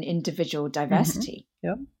their own individual diversity.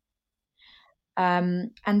 Mm-hmm.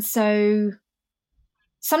 And so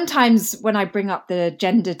sometimes when I bring up the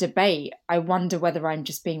gender debate, I wonder whether I'm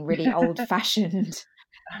just being really old-fashioned.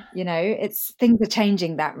 Things are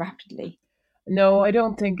changing that rapidly. No, I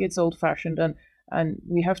don't think it's old-fashioned, and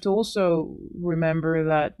we have to also remember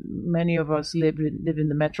that many of us live in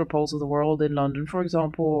the metropoles of the world, in London, for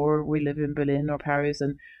example, or we live in Berlin or Paris,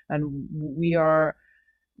 and we are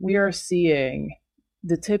seeing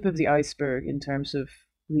the tip of the iceberg in terms of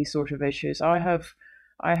these sort of issues. I have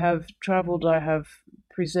traveled. I have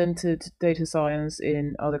presented data science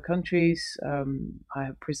in other countries. I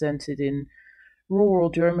have presented in rural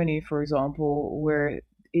Germany, for example, where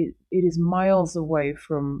it is miles away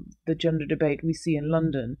from the gender debate we see in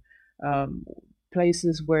London.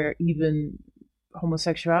 Places where even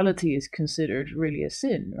homosexuality is considered really a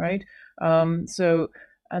sin, right? So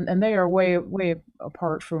they are way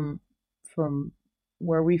apart from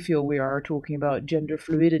where we feel we are talking about gender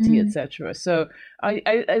fluidity, etc. So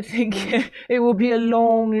I think it will be a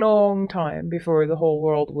long time before the whole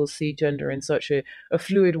world will see gender in such a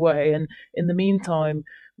fluid way. And in the meantime,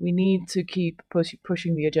 we need to keep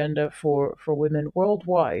pushing the agenda for women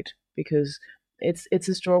worldwide, because it's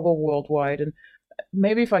a struggle worldwide. And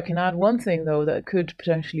maybe if I can add one thing though that could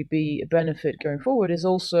potentially be a benefit going forward is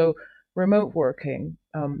also remote working.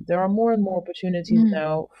 There are more and more opportunities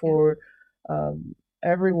now for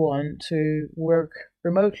everyone to work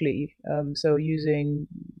remotely. So using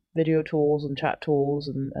video tools and chat tools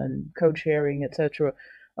and code sharing, etc.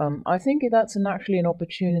 I think that's actually an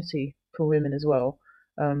opportunity for women as well,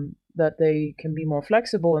 that they can be more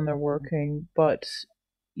flexible in their working, but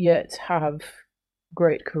yet have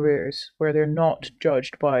great careers where they're not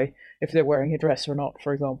judged by if they're wearing a dress or not,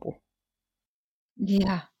 for example.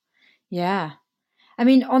 Yeah, yeah. I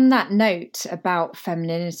mean, on that note about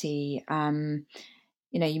femininity,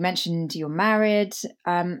 you mentioned you're married.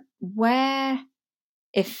 Where,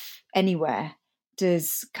 if anywhere,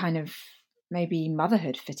 does kind of maybe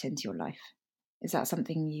motherhood fit into your life? Is that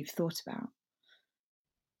something you've thought about?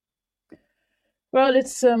 Well,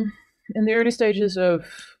 it's in the early stages of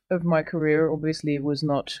my career. Obviously, it was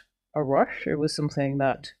not a rush. It was something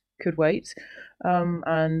that could wait,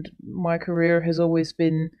 and my career has always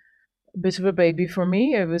been a bit of a baby for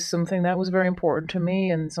me. It was something that was very important to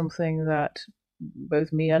me, and something that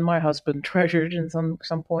both me and my husband treasured in some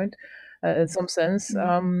point, in some sense.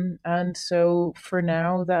 And so for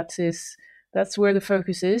now, that's where the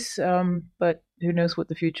focus is. But who knows what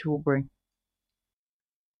the future will bring?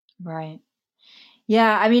 Right.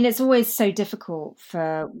 Yeah, I mean, it's always so difficult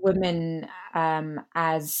for women,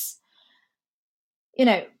 as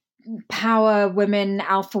power women,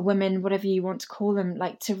 alpha women, whatever you want to call them,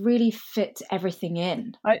 like to really fit everything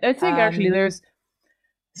in. I think actually there's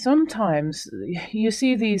sometimes you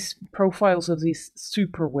see these profiles of these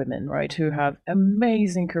super women, right, who have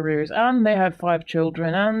amazing careers and they have 5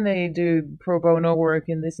 children and they do pro bono work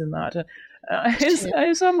and this and that.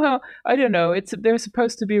 Somehow, I don't know, they're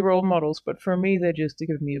supposed to be role models, but for me, they just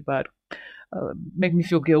give me a bad, make me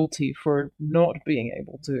feel guilty for not being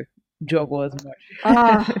able to juggle as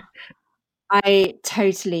much. I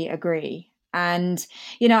totally agree. And,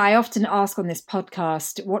 I often ask on this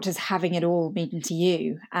podcast, what does having it all mean to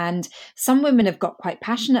you? And some women have got quite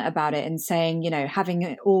passionate about it and saying, having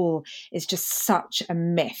it all is just such a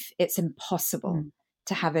myth. It's impossible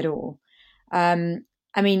to have it all.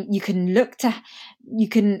 I mean, you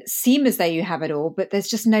can seem as though you have it all, but there's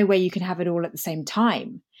just no way you can have it all at the same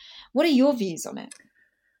time. What are your views on it?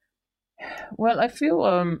 Well, I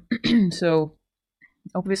feel so.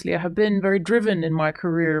 Obviously, I have been very driven in my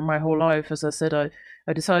career my whole life. As I said, I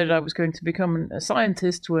decided I was going to become a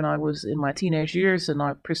scientist when I was in my teenage years, and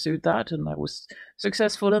I pursued that, and I was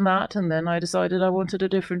successful in that. And then I decided I wanted a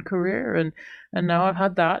different career, and now I've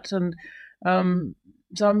had that. And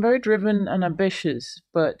so I'm very driven and ambitious,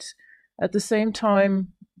 but at the same time,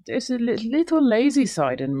 there's a little lazy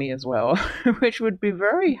side in me as well, which would be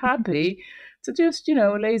very happy to just,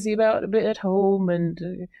 lazy about a bit at home and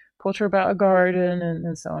potter about a garden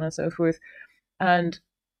and so on and so forth. And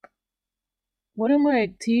one of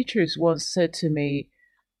my teachers once said to me,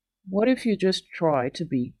 what if you just try to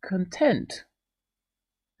be content?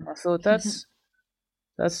 I thought that's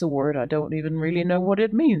the word. I don't even really know what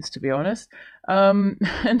it means, to be honest.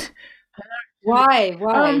 And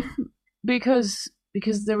why? Because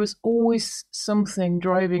there was always something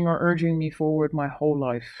driving or urging me forward my whole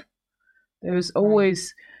life. There was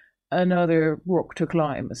always another rock to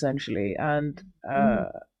climb, essentially, and I'm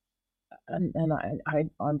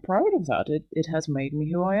proud of that. It has made me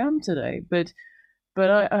who I am today. But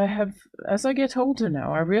I have, as I get older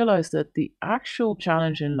now, I realize that the actual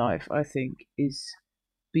challenge in life, I think, is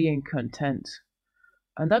being content,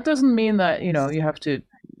 and that doesn't mean that you have to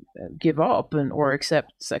give up or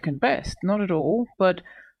accept second best. Not at all. But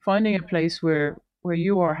finding a place where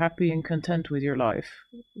you are happy and content with your life,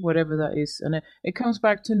 whatever that is. And it comes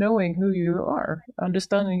back to knowing who you are,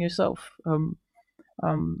 understanding yourself,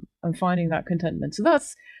 and finding that contentment. So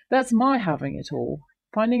that's my having it all,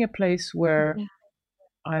 finding a place where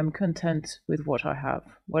I am content with what I have,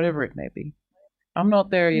 whatever it may be. I'm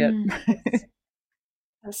not there yet.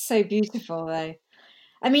 That's so beautiful, though.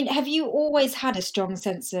 I mean, have you always had a strong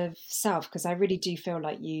sense of self? Because I really do feel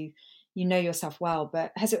like you know yourself well,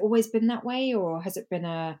 but has it always been that way, or has it been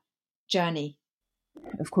a journey?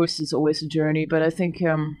 Of course, it's always a journey, but I think,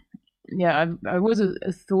 I was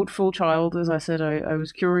a thoughtful child. As I said, I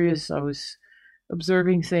was curious. I was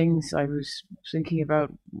observing things. I was thinking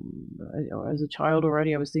about, as a child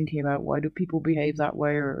already, I was thinking about why do people behave that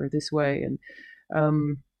way or this way,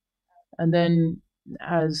 and then,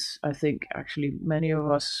 as I think actually many of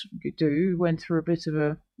us do, went through a bit of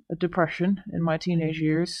a depression in my teenage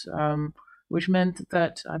years, which meant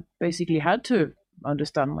that I basically had to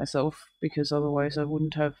understand myself, because otherwise I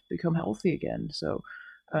wouldn't have become healthy again. So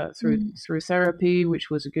through therapy, which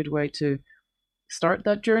was a good way to start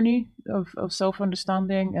that journey of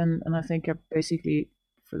self-understanding, and I think I basically,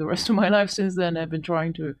 for the rest of my life since then, I've been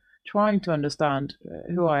trying to understand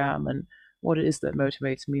who I am and what it is that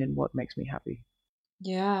motivates me and what makes me happy.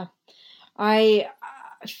 Yeah. I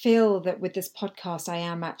feel that with this podcast, I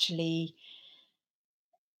am actually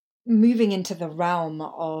moving into the realm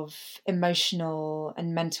of emotional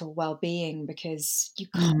and mental well-being, because you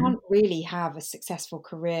can't really have a successful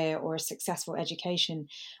career or a successful education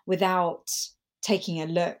without taking a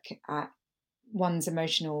look at one's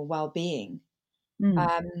emotional well-being.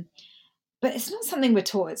 But it's not something we're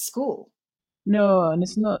taught at school. No, and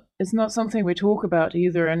it's not something we talk about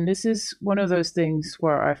either. And this is one of those things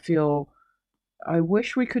where I feel I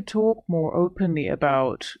wish we could talk more openly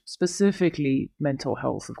about specifically mental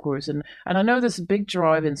health, of course. And I know there's a big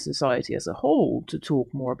drive in society as a whole to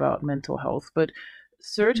talk more about mental health, but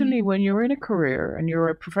certainly when you're in a career and you're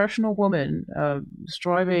a professional woman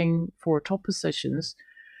striving for top positions,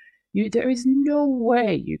 there is no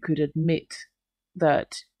way you could admit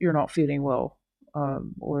that you're not feeling well,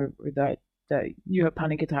 or that you have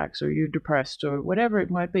panic attacks or you're depressed or whatever it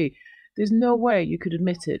might be. There's no way you could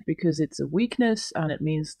admit it, because it's a weakness and it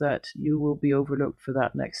means that you will be overlooked for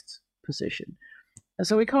that next position. And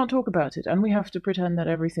so we can't talk about it, and we have to pretend that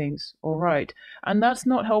everything's all right. And that's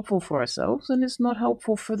not helpful for ourselves, and it's not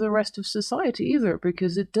helpful for the rest of society either,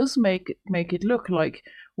 because it does make it look like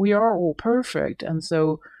we are all perfect. And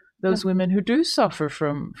so those women who do suffer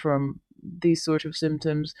from these sort of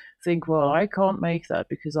symptoms think, well, I can't make that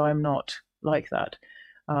because I'm not like that.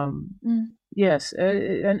 Yes,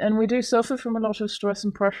 and we do suffer from a lot of stress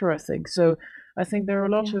and pressure, I think. So I think there are a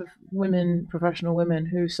lot of women, professional women,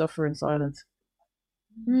 who suffer in silence.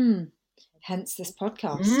 Hence this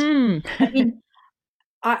podcast. I mean,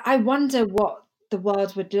 I wonder what the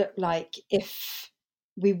world would look like if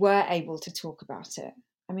we were able to talk about it.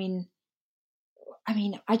 I mean,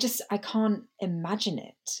 I can't imagine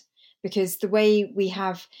it, because the way we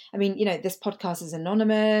have, this podcast is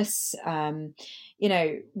anonymous.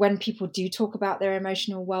 When people do talk about their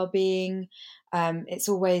emotional well-being, it's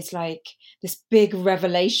always like this big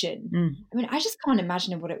revelation. I just can't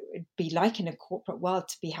imagine what it would be like in a corporate world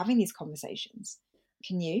to be having these conversations.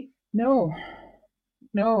 Can you? No,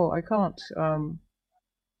 I can't. And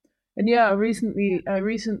yeah, I recently,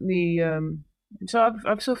 so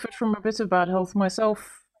I've suffered from a bit of bad health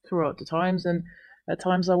myself throughout the times, and at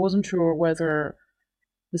times I wasn't sure whether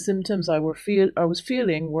the symptoms I was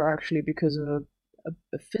feeling were actually because of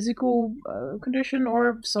a physical condition,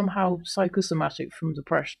 or somehow psychosomatic from the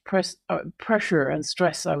pressure and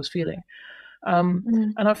stress I was feeling.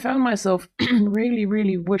 And I found myself really,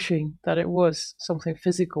 really wishing that it was something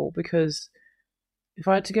physical, because if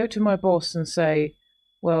I had to go to my boss and say,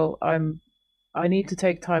 well, I need to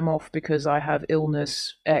take time off because I have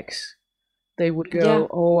illness X, they would go,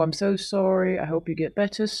 oh, I'm so sorry. I hope you get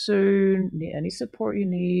better soon. Need any support you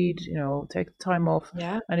need, take the time off.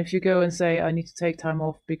 Yeah. And if you go and say, I need to take time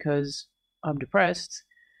off because I'm depressed,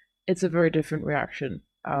 it's a very different reaction.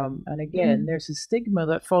 And again, there's a stigma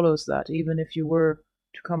that follows that, even if you were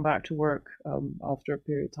to come back to work after a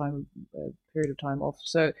period of time off.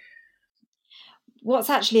 So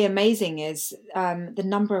what's actually amazing is the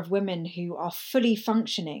number of women who are fully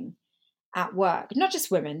functioning at work, not just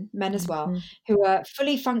women, men as well, who are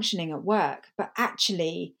fully functioning at work, but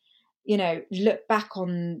actually, look back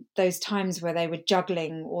on those times where they were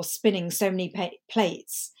juggling or spinning so many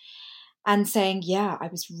plates and saying, yeah, I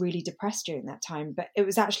was really depressed during that time, but it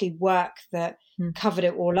was actually work that covered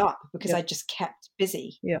it all up, because I just kept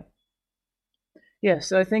busy. Yeah.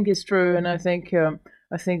 Yes, I think it's true. And I think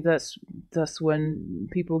that's when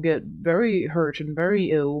people get very hurt and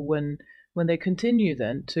very ill, when they continue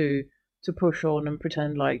then to push on and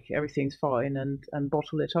pretend like everything's fine and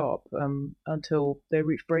bottle it up until they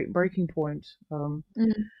reach breaking point.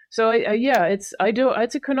 So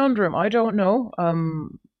it's a conundrum. I don't know.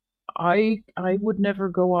 I would never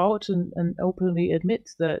go out and openly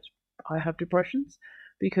admit that I have depressions,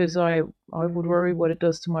 because I would worry what it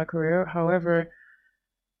does to my career. However,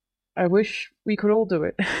 I wish we could all do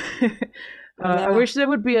it. I wish there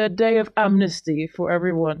would be a day of amnesty for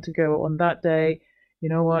everyone to go on that day. You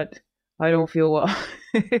know what? I don't feel well.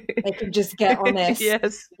 They could just get honest.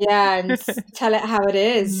 Yes. Yeah, and tell it how it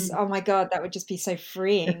is. Oh my God, that would just be so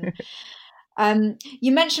freeing.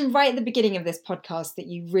 You mentioned right at the beginning of this podcast that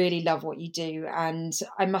you really love what you do. And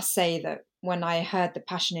I must say that when I heard the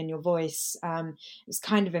passion in your voice. It was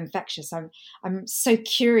kind of infectious. I'm so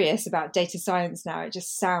curious about data science now. It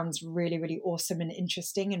just sounds really, really awesome and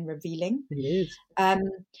interesting and revealing. It is.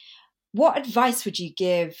 What advice would you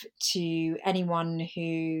give to anyone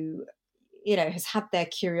who, has had their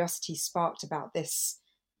curiosity sparked about this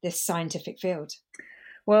scientific field?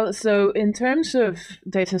 Well, so in terms of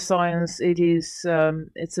data science, it's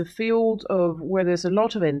a field of where there's a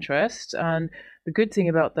lot of interest, and the good thing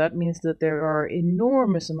about that means that there are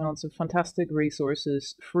enormous amounts of fantastic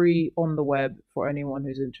resources free on the web for anyone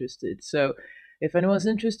who's interested. So if anyone's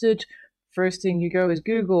interested, first thing you go is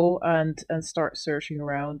Google and start searching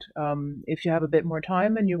around. If you have a bit more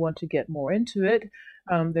time and you want to get more into it,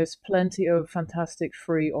 there's plenty of fantastic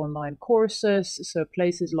free online courses. So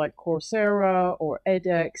places like Coursera or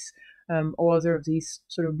edX, or other of these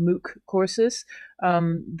sort of MOOC courses,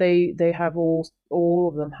 they have all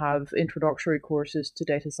of them have introductory courses to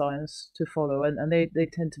data science to follow, and they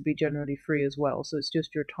tend to be generally free as well. So it's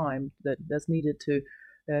just your time that's needed to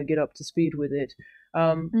get up to speed with it.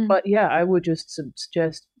 But yeah, I would just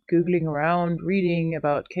suggest Googling around, reading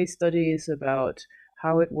about case studies, about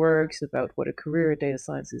how it works, about what a career in data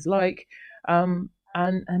science is like,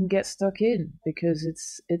 and get stuck in, because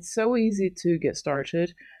it's so easy to get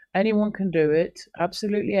started. Anyone can do it,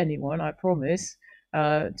 absolutely anyone, I promise.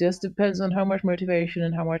 Just depends on how much motivation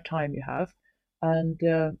and how much time you have, and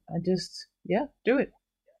just do it.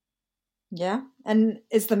 Yeah, and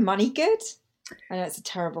is the money good? I know it's a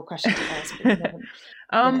terrible question to ask.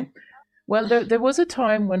 But well, there was a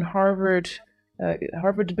time when Harvard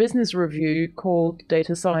Business Review called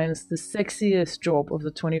data science the sexiest job of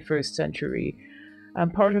the 21st century.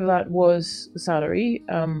 And part of that was salary.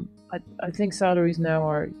 I think salaries now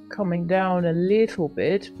are coming down a little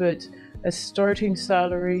bit, but a starting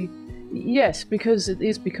salary, yes, because it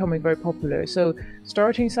is becoming very popular. So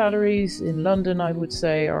starting salaries in London, I would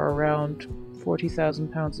say, are around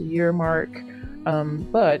 £40,000 a year mark.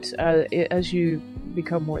 But as you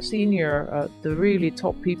become more senior, the really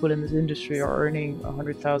top people in this industry are earning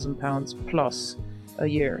 £100,000 plus a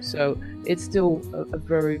year. So it's still a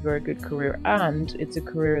very, very good career, and it's a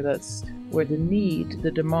career that's where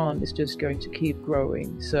the demand is just going to keep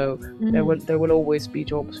growing. So there will always be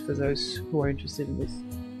jobs for those who are interested in this.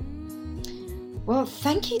 Well,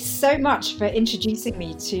 thank you so much for introducing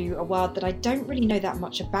me to a world that I don't really know that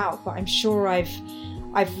much about, but I'm sure I've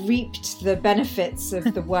reaped the benefits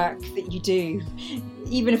of the work that you do,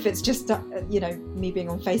 even if it's just me being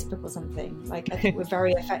on Facebook or something. Like, I think we're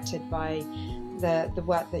very affected by the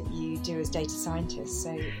work that you do as data scientists.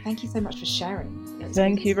 So thank you so much for sharing.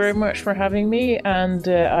 Thank you very much for having me, and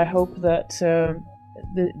I hope that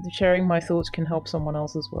the sharing my thoughts can help someone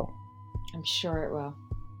else as well. I'm sure it will.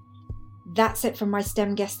 That's it from my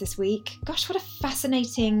STEM guest this week. Gosh, what a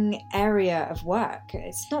fascinating area of work.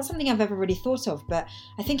 It's not something I've ever really thought of, but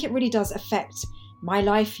I think it really does affect my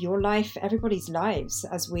life, your life, everybody's lives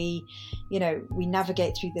as we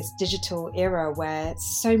navigate through this digital era where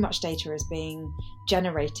so much data is being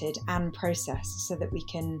generated and processed so that we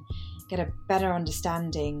can get a better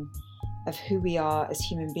understanding of who we are as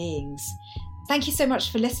human beings. Thank you so much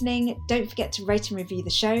for listening. Don't forget to rate and review the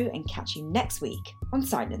show, and catch you next week on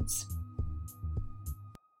Silence.